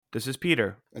This is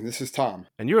Peter. And this is Tom.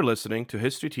 And you're listening to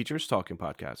History Teachers Talking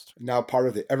Podcast. Now part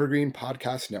of the Evergreen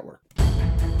Podcast Network.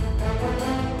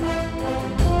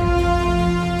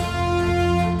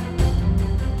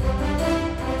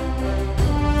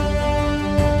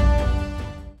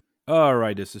 All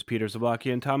right, this is Peter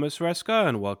Zablocki and Thomas Reska,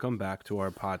 and welcome back to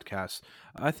our podcast.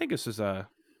 I think this is a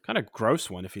kind of gross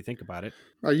one if you think about it.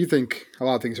 You think a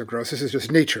lot of things are gross. This is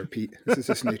just nature, Pete. This is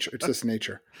just nature. It's just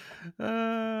nature.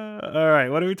 All right,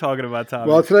 what are we talking about, Thomas?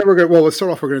 Well, today let's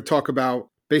start off. We're going to talk about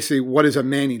basically what is a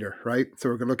man-eater, right? So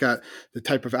we're going to look at the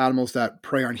type of animals that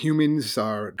prey on humans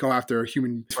or go after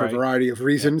humans for a variety of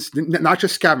reasons. Yeah. Not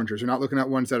just scavengers. We're not looking at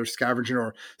ones that are scavenging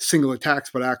or single attacks,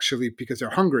 but actually because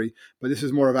they're hungry. But this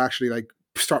is more of actually like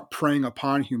start preying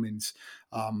upon humans,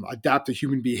 adapt to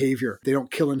human behavior. They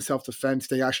don't kill in self-defense.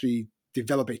 They actually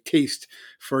develop a taste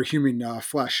for human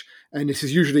flesh. And this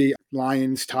is usually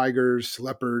lions, tigers,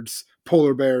 leopards,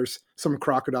 polar bears, some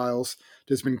crocodiles.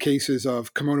 There's been cases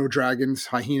of kimono dragons,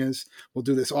 hyenas will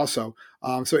do this also.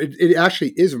 So it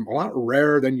actually is a lot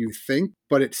rarer than you think,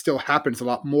 but it still happens a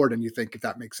lot more than you think, if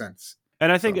that makes sense.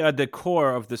 And I think at the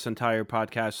core of this entire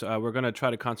podcast, we're going to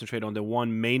try to concentrate on the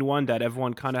one main one that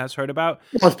everyone kind of has heard about.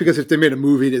 Well, it's because if they made a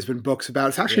movie, there's been books about it.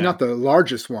 It's actually not the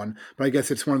largest one, but I guess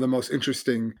it's one of the most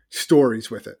interesting stories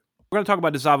with it. We're going to talk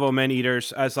about the Tsavo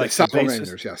Man-Eaters as like the basis.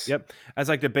 Man-Eaters, yes. Yep, as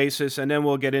like the basis, and then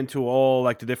we'll get into all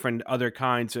like the different other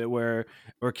kinds or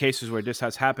cases where this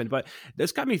has happened. But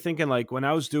this got me thinking, like when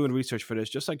I was doing research for this,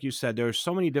 just like you said, there's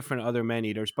so many different other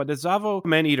man-eaters, but the Tsavo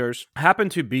Man-Eaters happen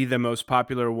to be the most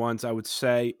popular ones, I would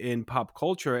say, in pop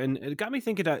culture. And it got me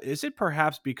thinking that, is it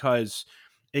perhaps because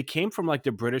it came from like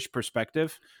the British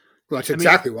perspective? Well, that's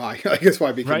exactly why. I guess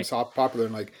why it became so popular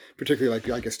in like particularly like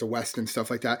I guess the West and stuff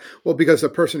like that. Well, because the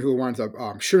person who winds up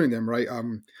shooting them, right,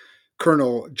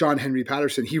 Colonel John Henry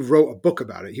Patterson, he wrote a book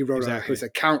about it. He wrote his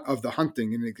account of the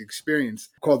hunting and the experience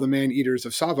called The Man-Eaters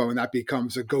of Tsavo, and that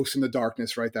becomes A Ghost in the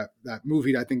Darkness, right? That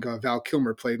movie that I think Val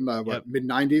Kilmer played in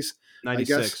mid-90s, 96. I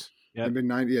guess. Yep.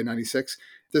 Mid-90s, 96.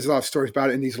 There's a lot of stories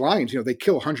about it. And these lions, they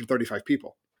kill 135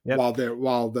 people while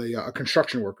the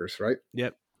construction workers, right?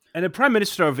 Yep. And the Prime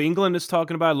Minister of England is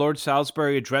talking about, Lord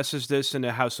Salisbury addresses this in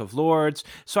the House of Lords.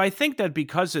 So I think that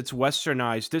because it's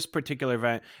westernized, this particular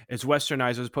event is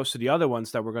westernized as opposed to the other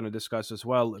ones that we're going to discuss as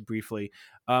well briefly.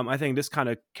 I think this kind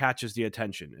of catches the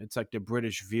attention. It's like the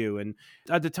British view. And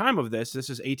at the time of this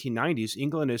is 1890s.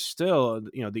 England is still,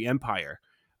 the empire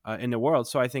in the world.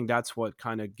 So I think that's what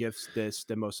kind of gives this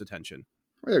the most attention.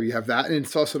 Well, yeah, you have that. And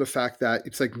it's also the fact that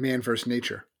it's like man versus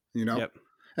nature, Yep.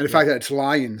 And the fact that it's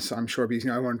lions, I'm sure, because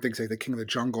everyone thinks like the king of the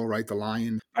jungle, right? The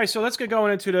lion. All right, so let's get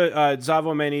going into the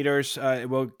Tsavo Man-Eaters.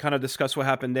 We'll kind of discuss what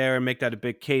happened there and make that a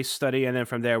big case study. And then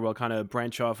from there, we'll kind of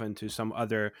branch off into some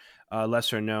other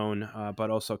lesser known, but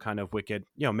also kind of wicked,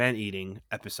 man-eating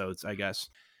episodes, I guess.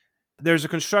 There's a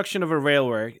construction of a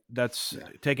railway that's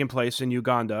taking place in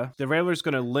Uganda. The railway is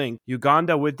going to link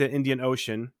Uganda with the Indian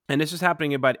Ocean. And this is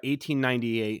happening in about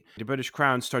 1898. The British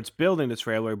Crown starts building this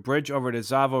railway bridge over the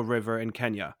Tsavo River in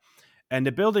Kenya. And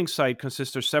the building site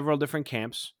consists of several different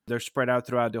camps. They're spread out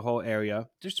throughout the whole area.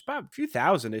 There's about a few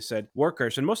thousand, they said,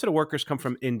 workers. And most of the workers come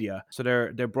from India. So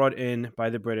they're brought in by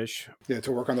the British. Yeah,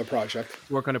 to work on the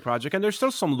project. And there's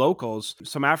still some locals,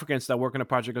 some Africans that work on the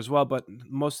project as well, but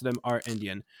most of them are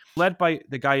Indian. Led by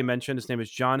the guy you mentioned, his name is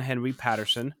John Henry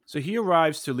Patterson. So he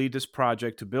arrives to lead this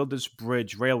project to build this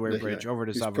railway bridge over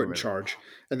the Tsavo River. He's put in charge.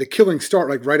 And the killings start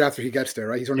like right after he gets there,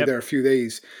 right? He's only there a few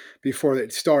days before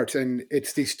it starts. And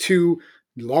it's these two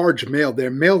large they're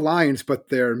male lions, but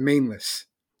they're maneless.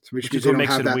 So which is what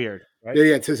makes it weird, right?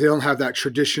 Yeah, it says they don't have that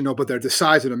traditional, but they're the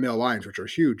size of the male lions, which are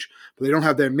huge. But they don't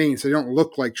have their manes, so they don't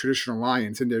look like traditional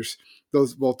lions. And there's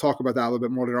those, we'll talk about that a little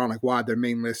bit more later on, like why they're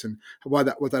maneless and what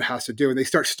that has to do. And they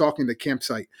start stalking the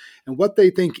campsite. And what they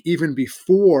think even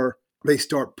before they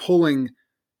start pulling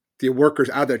the workers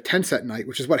out of their tents at night,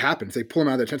 which is what happens. They pull them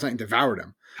out of their tents at night and devour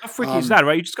them. How freaky is that,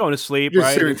 right? You're just going to sleep, you're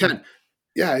right? Sitting in tent.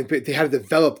 Yeah, but they had to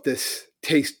develop this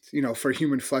taste, for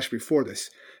human flesh before this.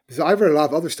 So I've read a lot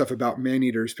of other stuff about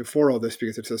man-eaters before all this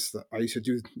because it's just, I used to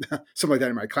do something like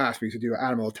that in my class. We used to do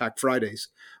Animal Attack Fridays.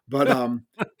 But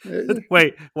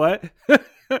wait, what?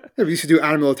 We used to do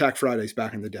Animal Attack Fridays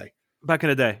back in the day. Back in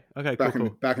the day. Okay, back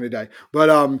cool. Back in the day. But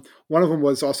one of them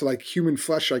was also like human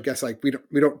flesh, I guess, like we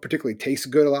don't particularly taste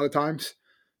good a lot of times.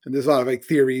 And there's a lot of like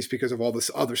theories because of all this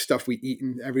other stuff we eat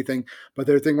and everything. But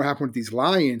the thing what happened with these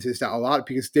lions is that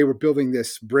because they were building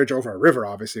this bridge over a river,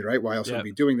 obviously, right? Why else would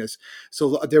we be doing this?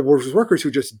 So there were workers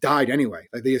who just died anyway.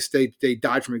 Like they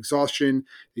died from exhaustion,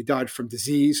 they died from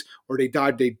disease, or they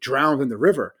drowned in the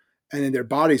river. And then their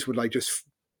bodies would like just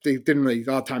they didn't really,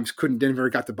 a lot of times didn't ever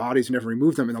got the bodies and never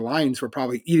removed them. And the lions were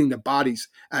probably eating the bodies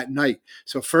at night.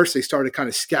 So first they started kind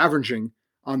of scavenging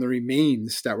on the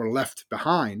remains that were left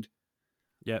behind.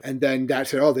 Yep. And then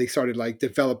that's it. Oh, they started like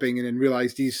developing and then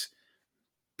realized these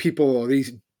people,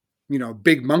 these,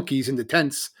 big monkeys in the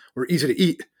tents were easy to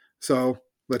eat. So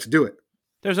let's do it.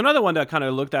 There's another one that kind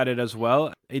of looked at it as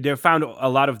well. They found a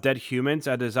lot of dead humans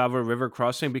at the Tsavo River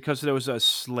crossing because there was a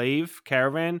slave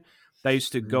caravan that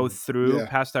used to go through Yeah.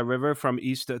 past that river from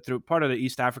through part of the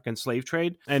East African slave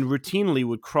trade, and routinely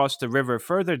would cross the river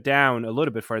further down, a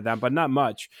little bit further down, but not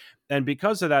much. And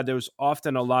because of that, there was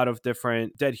often a lot of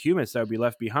different dead humans that would be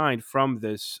left behind from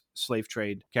this slave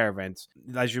trade caravans.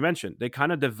 As you mentioned, they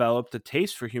kind of developed a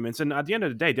taste for humans. And at the end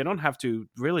of the day, they don't have to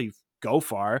really go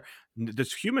far.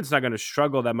 This human's not going to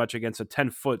struggle that much against a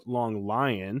 10-foot long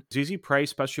lion. It's easy prey,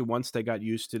 especially once they got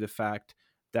used to the fact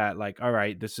that, like, all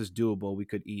right, this is doable. We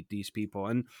could eat these people.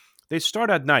 And they start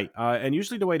at night. And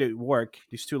usually the way they work,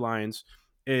 these two lions,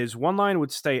 is one line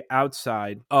would stay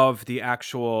outside of the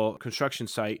actual construction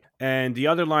site, and the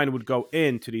other line would go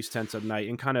into these tents at night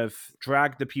and kind of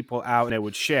drag the people out, and they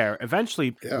would share.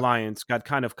 Eventually, lions got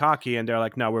kind of cocky, and they're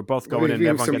like, no, we're both going in.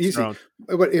 Everyone gets thrown.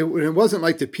 But it wasn't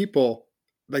like the people,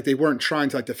 like they weren't trying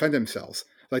to like defend themselves.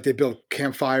 Like they built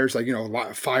campfires, like, a lot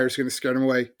of fire's going to scare them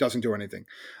away. Doesn't do anything.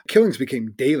 Killings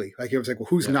became daily. Like it was like, well,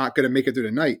 who's not going to make it through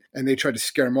the night? And they tried to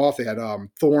scare them off. They had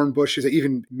thorn bushes. They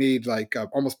even made like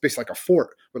almost basically like a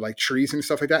fort with like trees and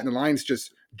stuff like that. And the lions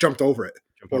just jumped over it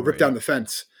or ripped down the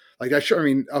fence. Like that show. I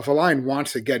mean, if a lion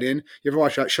wants to get in, you ever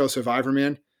watch that show Survivor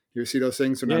Man? You ever see those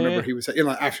things? And I remember he was in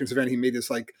an African's event. He made this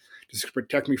like, just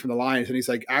protect me from the lions. And he's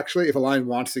like, actually, if a lion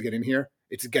wants to get in here,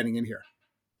 it's getting in here.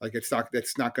 Like it's not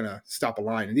going to stop a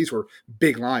lion. And these were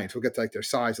big lions. We'll get to like their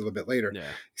size a little bit later. Yeah.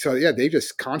 So yeah, they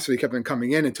just constantly kept on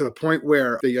coming in, and to the point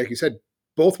where they, like you said,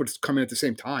 both would come in at the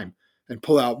same time and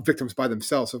pull out victims by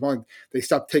themselves. So if only they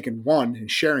stopped taking one and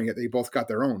sharing it, they both got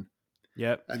their own.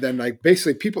 Yep. And then like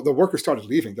basically the workers started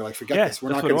leaving. They're like, forget this.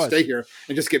 We're not going to stay here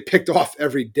and just get picked off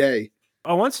every day.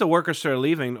 Once the workers start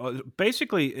leaving,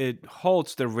 basically it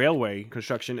halts the railway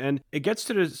construction, and it gets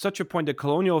to such a point that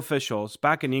colonial officials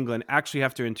back in England actually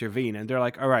have to intervene. And they're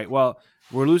like, all right, well,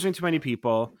 we're losing too many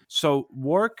people. So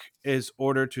work is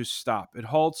ordered to stop. It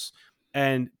halts,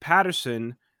 and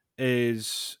Patterson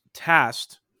is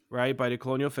tasked, right, by the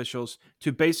colonial officials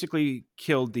to basically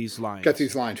kill these lions. Get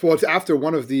these lions. Well, it's after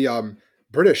one of the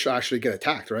British actually get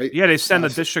attacked, right? Yeah, they send a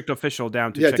district official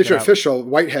down to check it out. District official,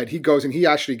 Whitehead, he goes and he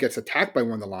actually gets attacked by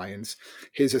one of the lions.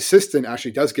 His assistant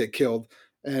actually does get killed.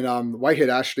 And Whitehead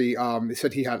actually they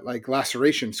said he had like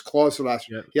lacerations, claws for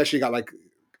lacerations. He actually got like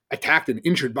attacked and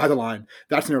injured by the lion.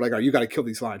 That's when they're like, oh, you got to kill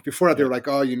these lions. Before that, they were like,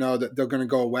 oh, that they're going to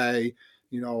go away.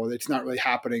 It's not really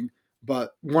happening.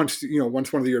 But once one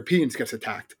of the Europeans gets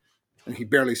attacked and he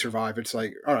barely survived, it's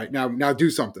like, all right, now do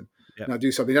something. Yep. Now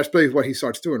do something. That's basically what he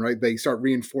starts doing, right? They start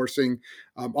reinforcing.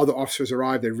 Other officers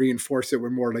arrive. They reinforce it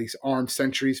with more like armed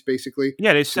sentries, basically.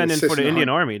 Yeah, they send in for the Indian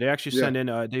Army. They actually send in.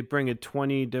 They bring in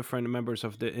 20 different members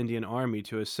of the Indian Army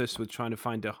to assist with trying to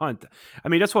find the hunt. I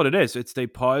mean, that's what it is. They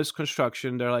pause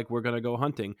construction. They're like, we're going to go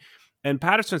hunting, and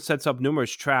Patterson sets up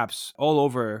numerous traps all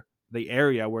over the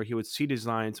area where he would see these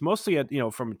lions, mostly at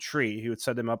from a tree. He would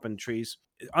set them up in trees.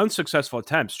 Unsuccessful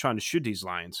attempts trying to shoot these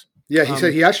lions. Yeah, he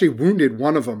said he actually wounded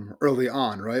one of them early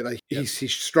on, right? Like he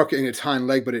struck it in its hind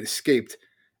leg, but it escaped.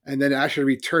 And then it actually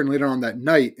returned later on that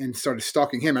night and started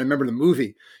stalking him. I remember the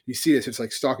movie. You see this, it's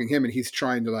like stalking him, and he's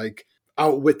trying to like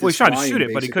outwit this lion. Well, he's trying to shoot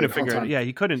it, but he couldn't figure it out. Yeah,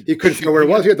 he couldn't figure where it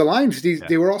was. Yeah, the lions,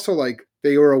 they were also like,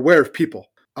 they were aware of people.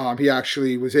 He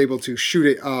actually was able to shoot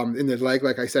it in the leg,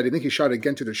 like I said. I think he shot it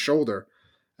again to the shoulder.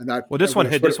 And this one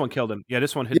hit. This one killed him. Yeah,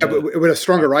 this one hit. Yeah, but with a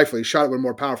stronger rifle. He shot it with a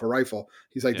more powerful rifle.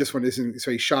 He's like, this one isn't. So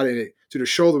he shot it to the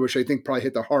shoulder, which I think probably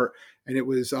hit the heart. And it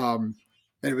was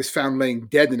found laying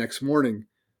dead the next morning,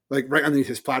 like right underneath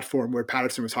his platform where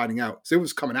Patterson was hiding out. So it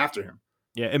was coming after him.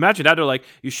 Yeah, imagine that. They're like,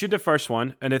 you shoot the first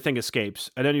one, and the thing escapes,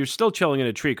 and then you're still chilling in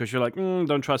a tree because you're like,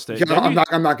 don't trust it. Yeah,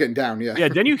 I'm not getting down. Yeah, yeah.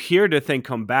 Then you hear the thing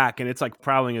come back, and it's like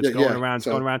prowling. It's going around. It's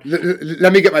going around.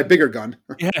 Let me get my bigger gun.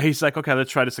 Yeah, he's like, okay, let's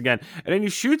try this again, and then he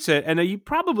shoots it, and then you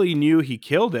probably knew he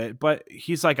killed it, but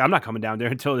he's like, I'm not coming down there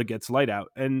until it gets light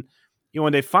out. And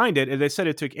when they find it, and they said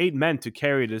it took 8 men to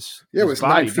carry this. Yeah, it was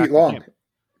 9 feet long.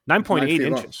 9.8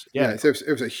 inches. Yeah, it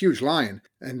was a huge lion.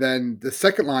 And then the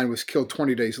second lion was killed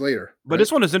 20 days later. But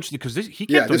this one is interesting because he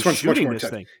kept on shooting this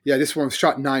thing. Yeah, this one was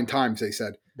shot 9 times, they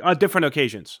said. On different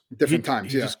occasions. Different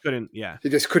times, he just couldn't, He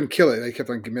just couldn't kill it. They kept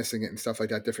on missing it and stuff like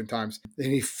that different times. And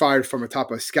he fired from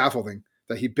atop a scaffolding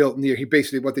that he built near. He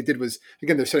basically, what they did was,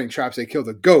 again, they're setting traps. They killed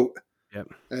a goat Yep.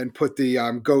 and put the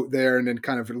goat there, and then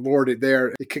kind of lured it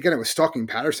there. Again, it was stalking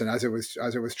Patterson as it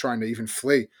was trying to even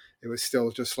flee. It was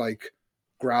still just like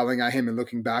growling at him and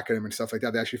looking back at him and stuff like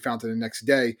that. They actually found it the next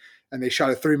day, and they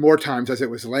shot it 3 more times as it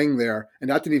was laying there, and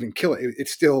that didn't even kill it. It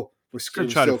still was Still it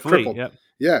was try to still flee. crippled. Yep.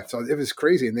 Yeah, so it was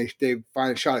crazy, and they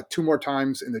finally shot it 2 more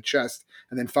times in the chest,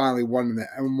 and then finally one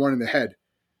in the head.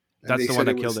 And That's they the one said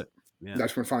that it killed was it. Yeah.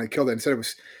 that's when finally killed it. And said it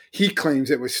was he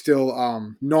claims it was still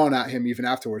gnawing at him even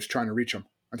afterwards, trying to reach him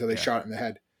until they Yeah. shot it in the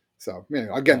head. So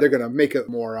again, they're gonna make it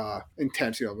more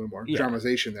intense, a little more Yeah.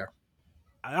 dramatization there.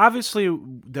 Obviously,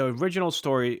 the original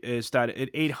story is that it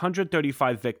ate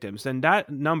 135 victims, and that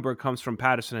number comes from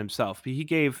Patterson himself. He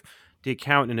gave the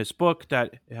account in his book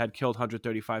that it had killed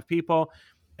 135 people,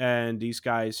 and these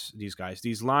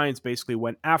lions basically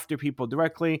went after people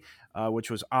directly,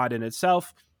 which was odd in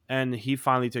itself. And he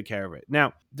finally took care of it.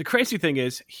 Now, the crazy thing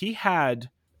is, he had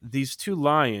these two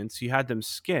lions. He had them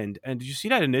skinned, and did you see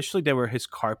that initially they were his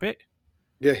carpet?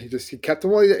 Yeah, he kept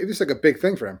them. Well, it was like a big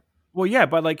thing for him. Well, yeah,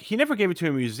 but like he never gave it to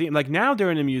a museum. Like now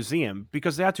they're in a museum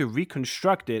because they had to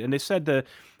reconstruct it, and they said the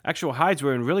actual hides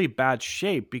were in really bad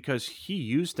shape because he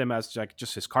used them as like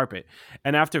just his carpet.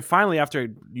 And after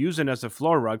using it as a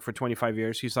floor rug for 25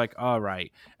 years, he's like, all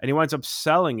right, and he winds up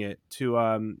selling it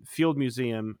to Field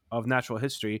Museum of Natural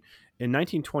History in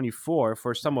 1924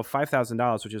 for a sum of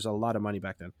 $5,000, which is a lot of money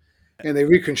back then. And they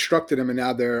reconstructed them, and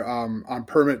now they're on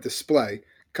permanent display.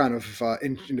 Kind of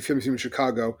in the film museum in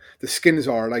Chicago, the skins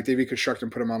are like they reconstruct and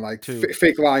put them on like To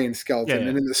fake lion yeah, skeleton, yeah,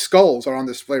 and then the skulls are on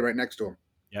display right next to them.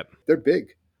 yep. They're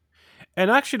big. And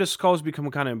actually, the skulls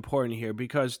become kind of important here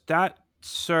because that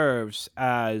serves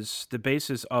as the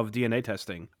basis of DNA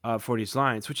testing for these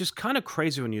lions, which is kind of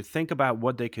crazy when you think about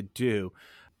what they could do.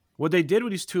 What they did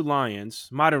with these two lions,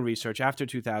 modern research after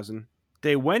 2000,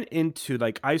 they went into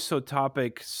like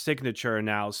isotopic signature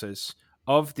analysis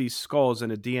of these skulls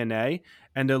and the DNA,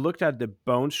 and they looked at the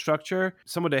bone structure,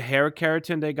 some of the hair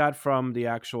keratin they got from the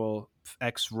actual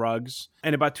X rugs.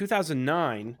 And about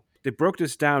 2009, they broke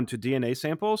this down to DNA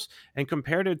samples and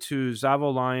compared it to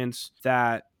Tsavo lions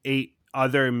that ate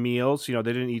other meals. They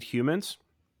didn't eat humans.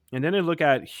 And then they look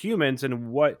at humans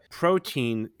and what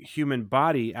protein human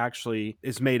body actually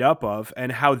is made up of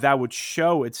and how that would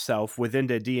show itself within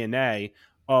the DNA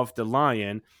of the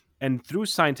lion. And through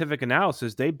scientific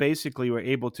analysis, they basically were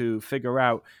able to figure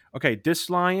out, okay, this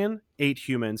lion ate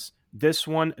humans, this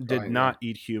one did Fine, yeah. not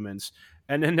eat humans.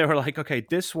 And then they were like, okay,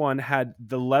 this one had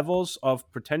the levels of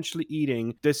potentially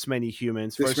eating this many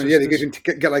humans This one, versus yeah, they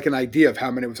this. get like an idea of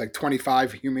how many. It was like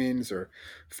 25 humans or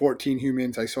 14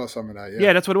 humans. I saw some of that. Yeah,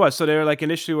 Yeah, that's what it was. So they were like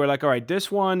initially we're like, all right, this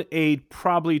one ate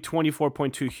probably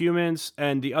 24.2 humans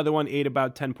and the other one ate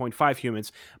about 10.5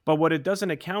 humans. But what it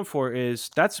doesn't account for is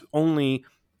that's only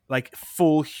like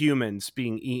full humans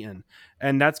being eaten.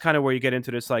 And that's kind of where you get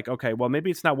into this like, okay, well maybe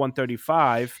it's not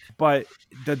 135, but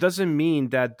that doesn't mean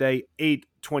that they ate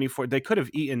 24. They could have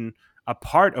eaten a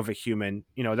part of a human.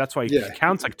 That's why yeah. it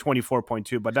counts like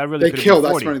 24.2, but that really They could have been killed.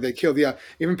 That's 40. funny. They killed. Yeah.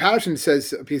 Even Patterson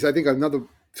says because I think another.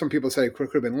 Some people say it could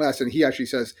have been less, and he actually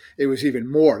says it was even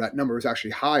more. That number was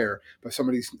actually higher, but some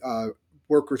of these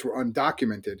workers were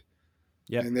undocumented,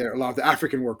 Yep. and there a lot of the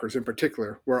African workers in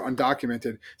particular were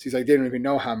undocumented. So he's like they don't even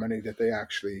know how many that they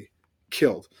actually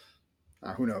killed.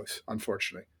 Who knows?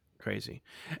 Unfortunately. Crazy.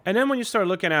 And then when you start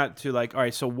looking at to like, all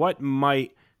right, so what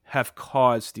might have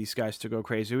caused these guys to go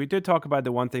crazy? We did talk about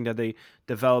the one thing that they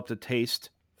developed a taste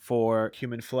for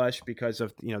human flesh because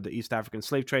of the East African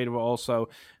slave trade, but also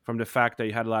from the fact that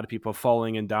you had a lot of people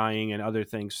falling and dying and other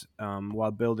things while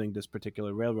building this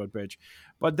particular railroad bridge.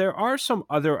 But there are some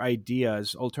other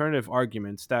ideas, alternative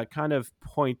arguments that kind of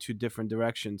point to different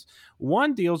directions.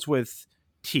 One deals with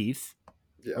teeth,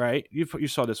 Yeah. right? You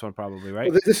saw this one probably, right?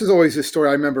 Well, this is always a story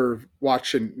I remember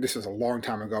watching. This was a long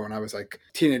time ago when I was like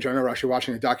a teenager. I remember actually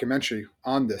watching a documentary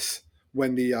on this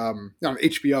when the on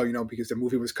HBO, because the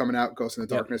movie was coming out, Ghost in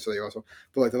the Yep. Darkness. So they also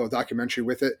put like a little documentary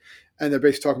with it, and they're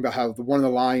basically talking about how one of the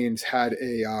lions had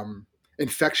a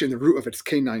infection in the root of its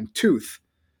canine tooth,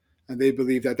 and they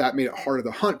believe that made it harder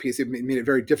to hunt because it made it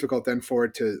very difficult then for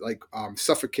it to like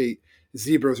suffocate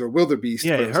zebras or wildebeest.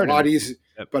 Yeah, But it it was a hurt lot him. easy.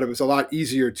 Yep. But it was a lot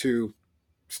easier to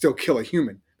still kill a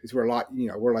human because we're a lot,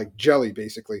 we're like jelly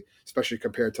basically, especially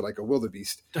compared to like a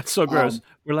wildebeest. That's so gross. Um,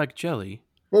 We're like jelly.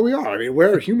 well, we are. I mean,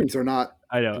 where humans are not,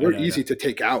 I know, I we're know, I know. easy to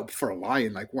take out for a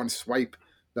lion. Like one swipe,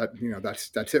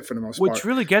 that's it for the most Which part.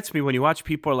 really gets me when you watch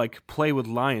people like play with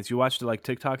lions. You watch the like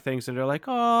TikTok things and they're like,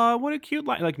 "Oh, what a cute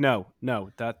lion!" Like, no,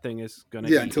 no, that thing is gonna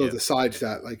Yeah, eat until it you. decides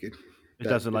that It that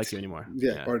doesn't like it's you anymore.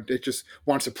 yeah, Yeah, or it just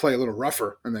wants to play a little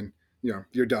rougher, and then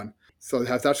you're done. So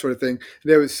that sort of thing.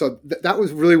 There was that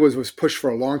was really was pushed for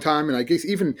a long time, and I guess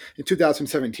even in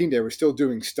 2017 they were still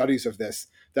doing studies of this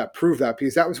that proved that,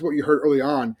 because that was what you heard early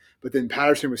on. But then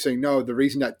Patterson was saying no, the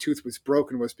reason that tooth was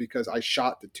broken was because I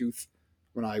shot the tooth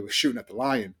when I was shooting at the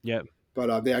lion. Yeah.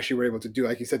 But they actually were able to do,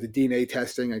 like you said, the DNA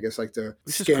testing, I guess, like the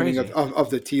Which is scanning of, crazy. of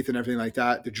the teeth and everything like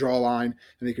that, the jawline,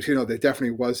 and you could see, there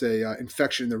definitely was a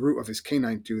infection in the root of his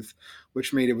canine tooth,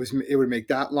 which made it would make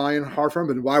that lion hard for him.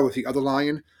 But why with the other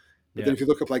lion? But then Yeah. if you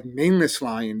look up like maneless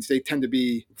lions, they tend to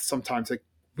be sometimes like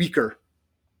weaker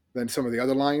than some of the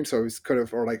other lions, so it was kind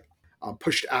of, or like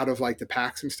pushed out of like the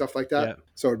packs and stuff like that. Yeah.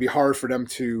 So it'd be hard for them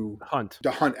to Hunt.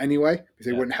 hunt anyway, because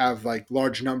they Yeah. wouldn't have like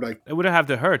large number, like, It wouldn't have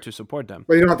the herd to support them.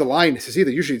 well, you don't have the lionesses either.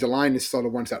 Usually the lionesses are the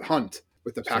ones that hunt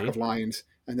with the pack See? of lions,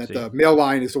 and that See? the male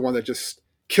lion is the one that just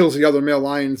kills the other male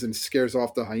lions and scares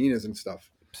off the hyenas and stuff.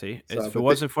 See? So, If it but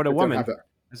wasn't for the they don't have woman, that.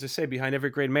 as I say, behind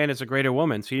every great man is a greater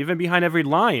woman. So even behind every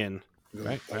lion. The,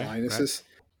 Right, the right, right. lionesses.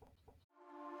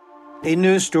 A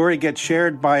news story gets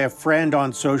shared by a friend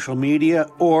on social media,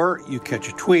 or you catch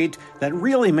a tweet that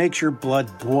really makes your blood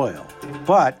boil.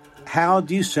 But how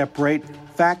do you separate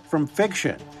fact from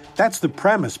fiction? That's the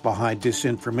premise behind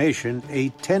Disinformation, a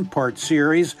 10-part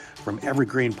series from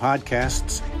Evergreen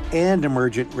Podcasts and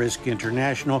Emergent Risk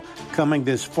International, coming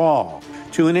this fall.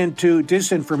 Tune into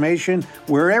Disinformation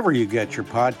wherever you get your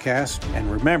podcasts,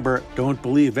 and remember, don't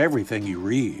believe everything you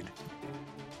read.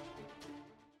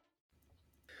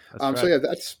 So yeah,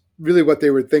 that's really what they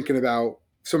were thinking about,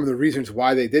 some of the reasons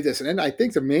why they did this. And then I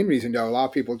think the main reason, though, a lot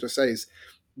of people just say is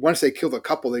once they killed a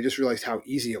couple, they just realized how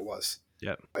easy it was.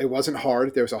 Yep. It wasn't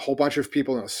hard. There was a whole bunch of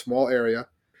people in a small area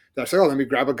that said, "Oh, let me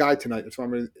grab a guy tonight. That's what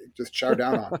I'm going to just chow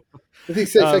down on." But they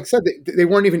said, like I said, they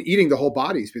weren't even eating the whole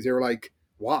bodies because they were like,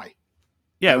 "Why?"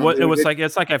 Yeah, it was like,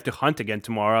 it's like I have to hunt again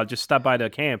tomorrow. I'll just stop by the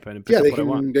camp and pick up what I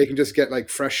want. They can just get like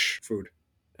fresh food.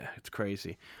 It's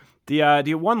crazy.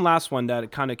 The one last one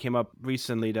that kind of came up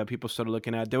recently that people started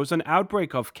looking at, there was an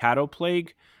outbreak of cattle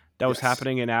plague that was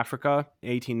happening in Africa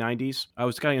in 1890s. It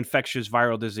was kind of infectious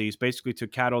viral disease, basically to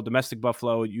cattle, domestic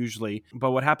buffalo usually.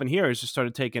 But what happened here is just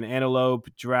started taking antelope,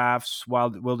 giraffes,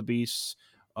 wildebeests,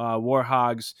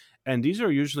 warhogs, and these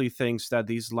are usually things that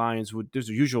these lions would, there's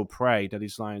a usual prey that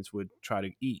these lions would try to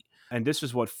eat. And this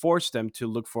is what forced them to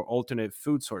look for alternate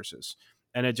food sources.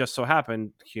 And it just so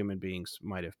happened human beings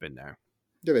might have been there.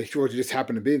 Yeah, they just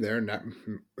happened to be there, and that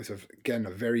was, again, a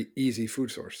very easy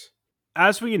food source.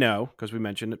 As we know, because we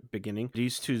mentioned at the beginning,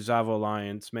 these two Tsavo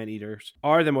lions, man-eaters,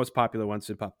 are the most popular ones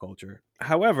in pop culture.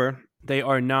 However, they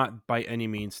are not by any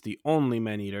means the only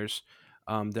man-eaters.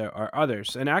 There are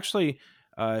others. And actually,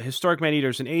 historic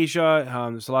man-eaters in Asia,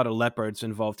 there's a lot of leopards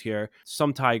involved here,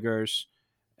 some tigers.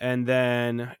 And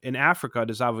then in Africa,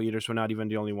 the Tsavo eaters were not even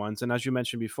the only ones. And as you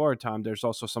mentioned before, Tom, there's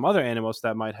also some other animals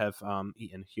that might have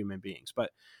eaten human beings. But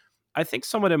I think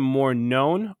some of them more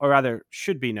known, or rather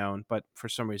should be known, but for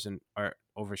some reason are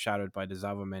overshadowed by the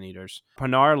Tsavo man-eaters.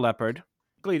 Panar leopard.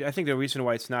 I think the reason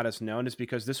why it's not as known is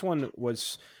because this one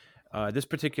was, this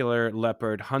particular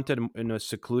leopard hunted in a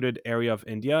secluded area of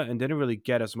India and didn't really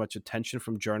get as much attention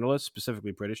from journalists,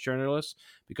 specifically British journalists,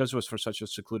 because it was from such a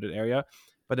secluded area.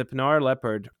 But the Panar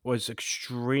leopard was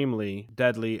extremely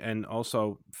deadly and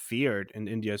also feared in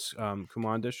India's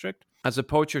Kumaon district. As a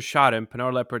poacher shot him,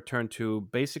 Panar leopard turned to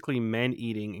basically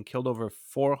man-eating and killed over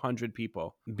 400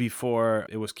 people before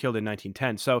it was killed in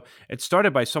 1910. So it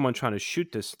started by someone trying to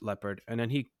shoot this leopard, and then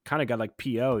he kind of got like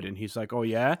PO'd, and he's like, "Oh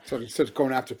yeah." So instead of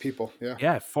going after people,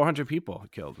 Yeah, 400 people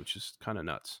killed, which is kind of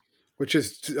nuts. Which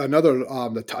is another,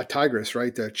 the tigress,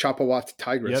 right? The Chapawat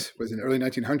tigress Yep. was in the early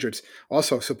 1900s,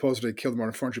 also supposedly killed more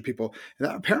than 400 people. And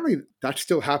apparently that's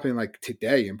still happening like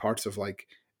today in parts of like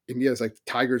India. Is like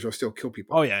tigers will still kill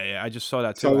people. Oh yeah. I just saw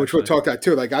that too. So, which we'll talk that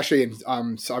too. Like actually,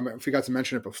 so I forgot to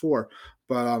mention it before,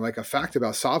 but like a fact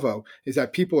about Tsavo is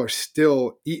that people are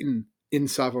still eating in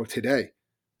Tsavo today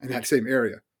in that same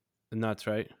area. Nuts,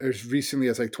 right? As recently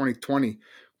as like 2020,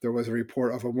 there was a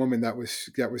report of a woman that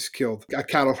was killed, a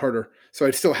cattle herder. So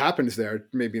it still happens there,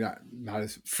 maybe not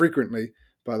as frequently,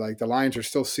 but like the lions are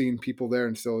still seeing people there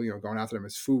and still going after them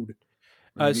as food.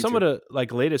 Some of the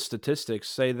like latest statistics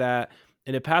say that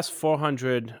in the past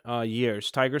 400 years,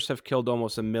 tigers have killed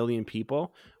almost 1 million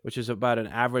people, which is about an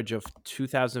average of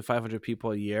 2,500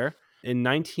 people a year. In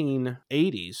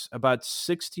 1980s, about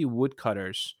 60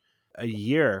 woodcutters a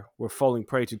year were falling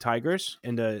prey to tigers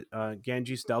in the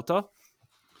Ganges Delta.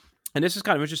 And this is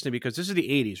kind of interesting because this is the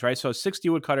 80s, right? So 60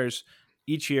 woodcutters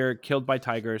each year killed by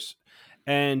tigers.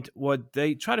 And what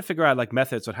they try to figure out like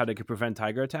methods on how they could prevent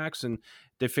tiger attacks. And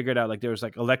they figured out like there was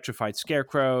like electrified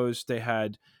scarecrows. They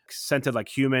had scented like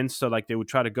humans. So like they would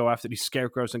try to go after these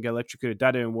scarecrows and get electrocuted.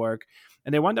 That didn't work.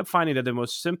 And they wound up finding that the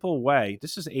most simple way,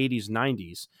 this is 80s,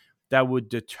 90s, that would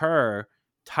deter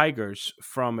tigers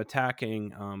from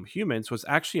attacking humans was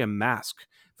actually a mask.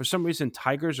 For some reason,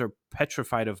 tigers are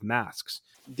petrified of masks.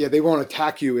 Yeah, they won't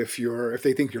attack you if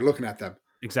they think you're looking at them.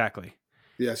 Exactly.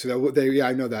 Yeah, so yeah,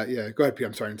 I know that. Yeah, go ahead, Pete.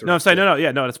 I'm sorry to interrupt. No, I'm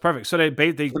sorry. No, that's perfect. So they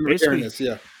basically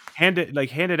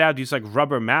handed out these like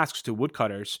rubber masks to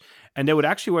woodcutters, and they would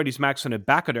actually wear these masks on the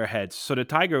back of their heads. So the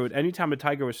tiger would, anytime a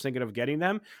tiger was thinking of getting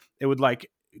them, it would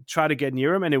like try to get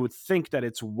near them, and it would think that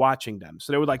it's watching them.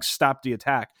 So they would like stop the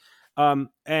attack.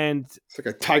 And it's like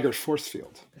a tiger force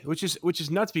field, which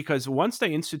is nuts, because once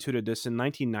they instituted this in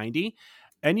 1990,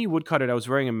 any woodcutter that was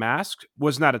wearing a mask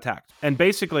was not attacked. And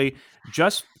basically,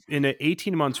 just in the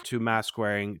 18 months to mask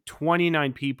wearing,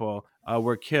 29 people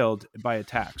were killed by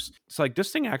attacks. It's like,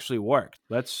 this thing actually worked.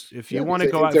 If you want to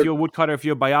go out, if you're a woodcutter, if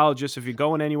you're a biologist, if you're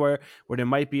going anywhere where there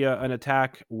might be an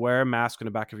attack, wear a mask on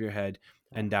the back of your head,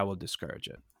 and that will discourage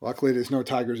it. Luckily, there's no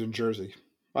tigers in Jersey.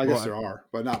 I guess there are,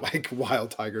 but not like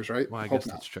wild tigers, right? Well, I guess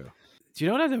that's true. Do you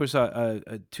know that there was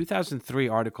a 2003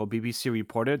 article BBC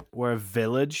reported where a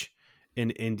village in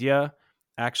India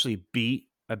actually beat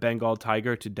a Bengal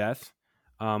tiger to death,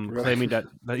 Really? claiming that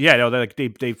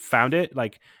they found it,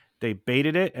 like they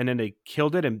baited it and then they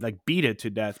killed it and like beat it to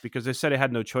death because they said it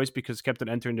had no choice because it kept on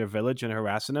entering their village and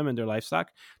harassing them and their livestock.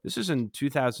 This is in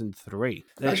 2003.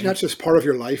 Imagine that's just part of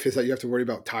your life, is that you have to worry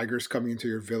about tigers coming into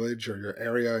your village or your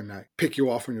area and pick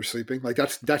you off when you're sleeping. Like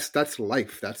that's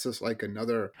life. That's just like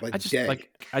another day.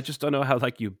 I just don't know how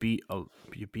like you beat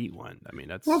one. I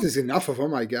mean, there's enough of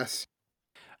them, I guess.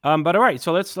 But all right,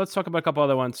 so let's talk about a couple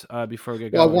other ones before we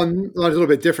get going. Well, one a little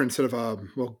bit different. Sort of,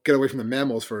 we'll get away from the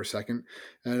mammals for a second,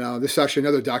 and this is actually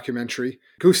another documentary.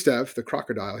 Gustav, the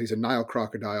crocodile, he's a Nile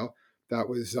crocodile that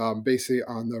was basically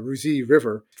on the Ruzi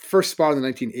River, first spotted in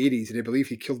the 1980s, and I believe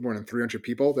he killed more than 300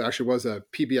 people. There actually was a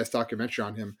PBS documentary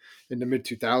on him in the mid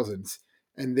 2000s.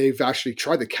 And they've actually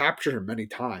tried to capture him many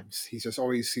times. He's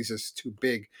just too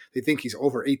big. They think he's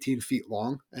over 18 feet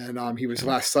long. And he was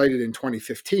last sighted in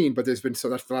 2015, but that's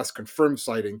the last confirmed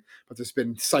sighting. But there's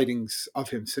been sightings of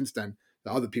him since then.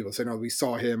 The other people say, no, we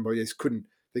saw him, but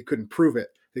they couldn't prove it.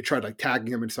 They tried like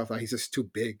tagging him and stuff like that. He's just too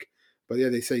big. But yeah,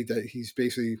 they say that he's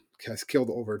basically has killed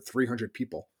over 300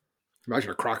 people.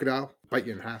 Imagine a crocodile bite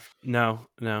you in half. No.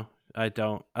 I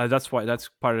don't. That's part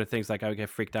of the things, like I would get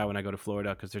freaked out when I go to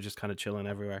Florida because they're just kind of chilling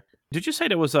everywhere. Did you say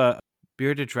there was a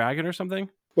bearded dragon or something?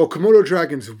 Well, Komodo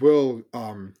dragons will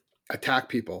attack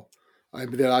people.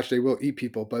 They will eat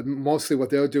people, but mostly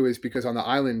what they'll do is, because on the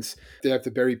islands they have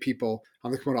to bury people.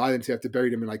 On the Komodo Islands, they have to bury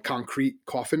them in like concrete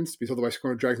coffins, because otherwise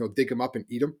Komodo dragons will dig them up and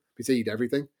eat them, because they eat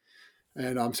everything.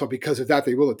 And so because of that,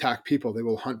 they will attack people. They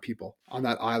will hunt people on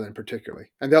that island particularly.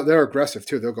 And they're aggressive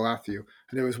too. They'll go after you.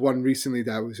 And there was one recently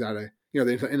that was at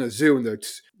in a zoo, and the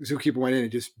zookeeper went in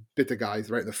and just bit the guy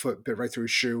right in the foot, bit right through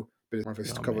his shoe, bit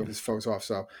a couple of his foes off.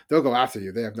 So they'll go after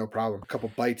you. They have no problem. A couple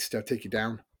bites, they'll take you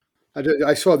down.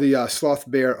 I saw the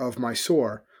sloth bear of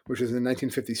Mysore, which was in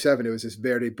 1957. It was this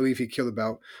bear. They believe he killed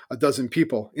about a dozen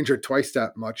people, injured twice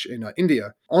that much in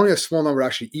India. Only a small number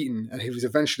actually eaten, and he was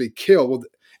eventually killed. Well,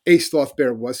 a sloth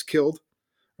bear was killed,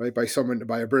 right, by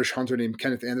a British hunter named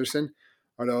Kenneth Anderson.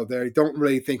 Although they don't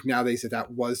really think nowadays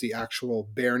that was the actual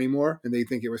bear anymore, and they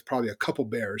think it was probably a couple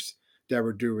bears that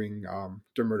were doing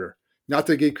the murder. Not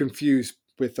to get confused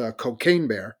with Cocaine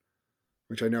Bear,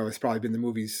 which I know has probably been in the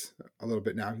movies a little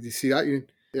bit now. Did you see that?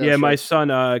 Yeah, my son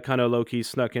kind of low-key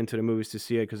snuck into the movies to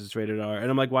see it because it's rated R. And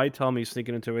I'm like, why tell me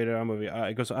sneaking into a rated R movie?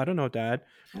 He goes, I don't know, Dad.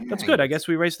 That's good. I guess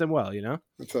we raised them well, you know?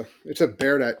 It's a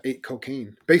bear that ate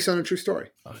cocaine, based on a true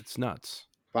story. Oh, it's nuts.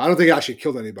 But I don't think it actually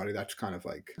killed anybody. That's kind of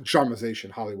like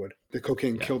dramatization, Hollywood. The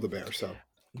cocaine killed the bear, so...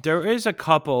 There is a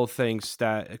couple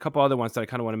other ones that I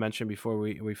kind of want to mention before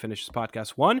we finish this podcast.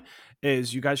 One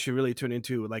is, you guys should really tune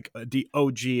into like the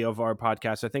OG of our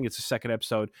podcast. I think it's the second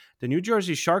episode, the New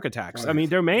Jersey shark attacks. I mean,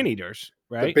 they're man-eaters,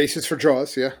 right? The basis for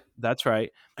Jaws, yeah. That's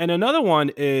right. And another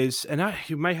one is,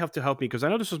 you might have to help me because I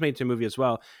know this was made into a movie as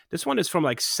well. This one is from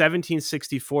like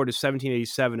 1764 to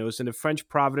 1787. It was in the French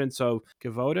province of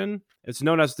Gévaudan. It's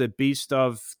known as the Beast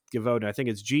of Gévaudan. I think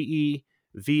it's Gevauden.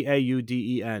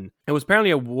 It was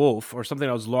apparently a wolf or something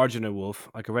that was larger than a wolf,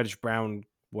 like a reddish brown,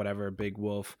 whatever, big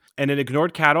wolf. And it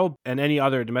ignored cattle and any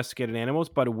other domesticated animals,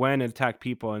 but went and attacked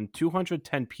people. And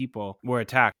 210 people were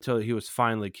attacked until he was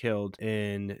finally killed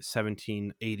in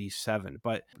 1787.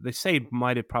 But they say it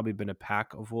might have probably been a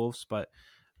pack of wolves, but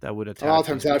that would A lot attack of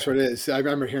times these that's what people. it is. I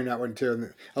remember hearing that one too.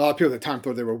 And a lot of people at the time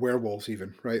thought they were werewolves,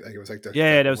 even, right? Like it was like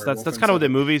Yeah, the that's werewolf kind of what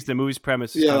inside. the movie's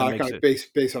premise Yeah, kind of like, makes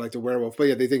it. based on like the werewolf. But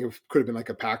yeah, they think it could have been like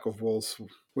a pack of wolves,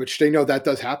 which they know that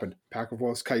does happen. Pack of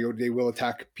wolves, coyote, they will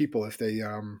attack people if they,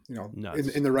 Nuts.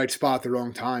 in the right spot at the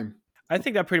wrong time. I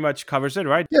think that pretty much covers it,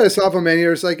 right? Yeah, the Tsavo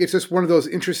Man-Eaters, like it's just one of those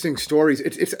interesting stories.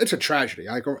 It's a tragedy.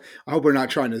 I hope we're not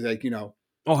trying to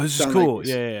Oh, this is sound cool. like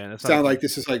Yeah. That's not sound okay. like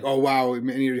this is like, oh wow,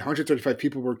 135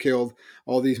 people were killed.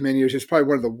 All these Man-Eaters. It's probably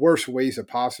one of the worst ways to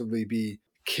possibly be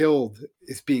killed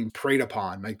is being preyed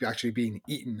upon, like actually being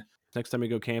eaten. Next time you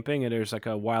go camping and there's like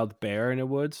a wild bear in the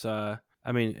woods,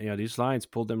 these lions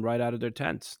pulled them right out of their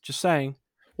tents. Just saying.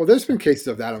 Well, there's been cases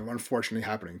of that unfortunately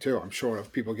happening too. I'm sure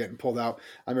of people getting pulled out.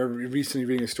 I remember recently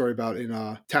reading a story about in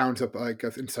towns up like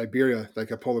in Siberia,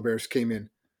 like a polar bears came in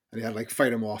and they had to like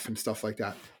fight them off and stuff like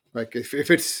that. Like if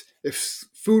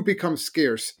food becomes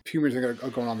scarce, humans are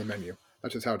going on the menu.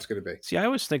 That's just how it's going to be. See, I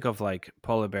always think of like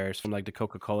polar bears from like the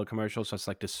Coca-Cola commercials. So it's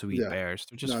like the sweet Yeah, bears.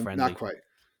 They're just no, friendly. not quite.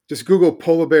 Just Google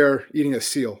polar bear eating a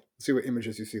seal. See what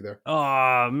images you see there.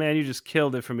 Oh man, you just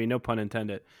killed it for me. No pun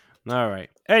intended. All right.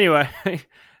 Anyway,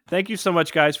 thank you so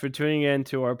much, guys, for tuning in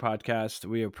to our podcast.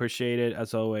 We appreciate it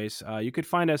as always. You could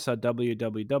find us at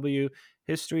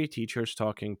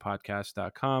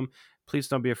www.historyteacherstalkingpodcast.com. Please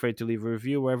don't be afraid to leave a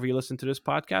review wherever you listen to this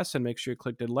podcast, and make sure you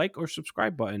click the like or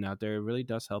subscribe button out there. It really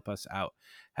does help us out.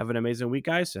 Have an amazing week,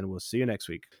 guys, and we'll see you next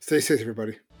week. Stay safe,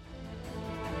 everybody.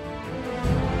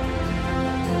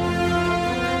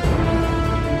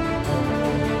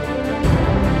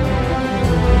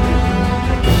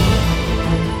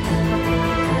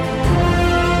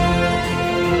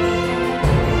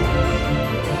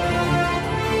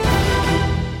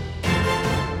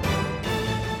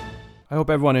 I hope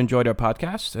everyone enjoyed our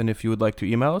podcast, and if you would like to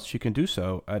email us, you can do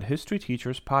so at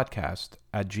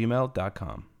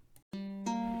historyteacherspodcast@gmail.com.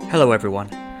 Hello everyone,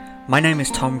 my name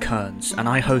is Tom Kearns and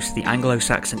I host the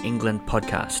Anglo-Saxon England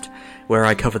podcast, where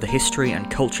I cover the history and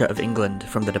culture of England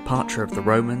from the departure of the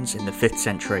Romans in the 5th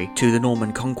century to the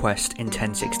Norman conquest in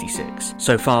 1066.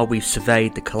 So far we've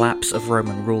surveyed the collapse of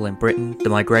Roman rule in Britain, the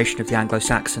migration of the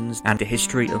Anglo-Saxons, and the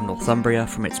history of Northumbria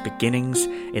from its beginnings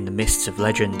in the mists of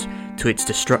legend to its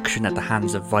destruction at the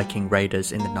hands of Viking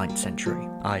raiders in the 9th century.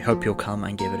 I hope you'll come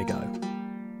and give it a go.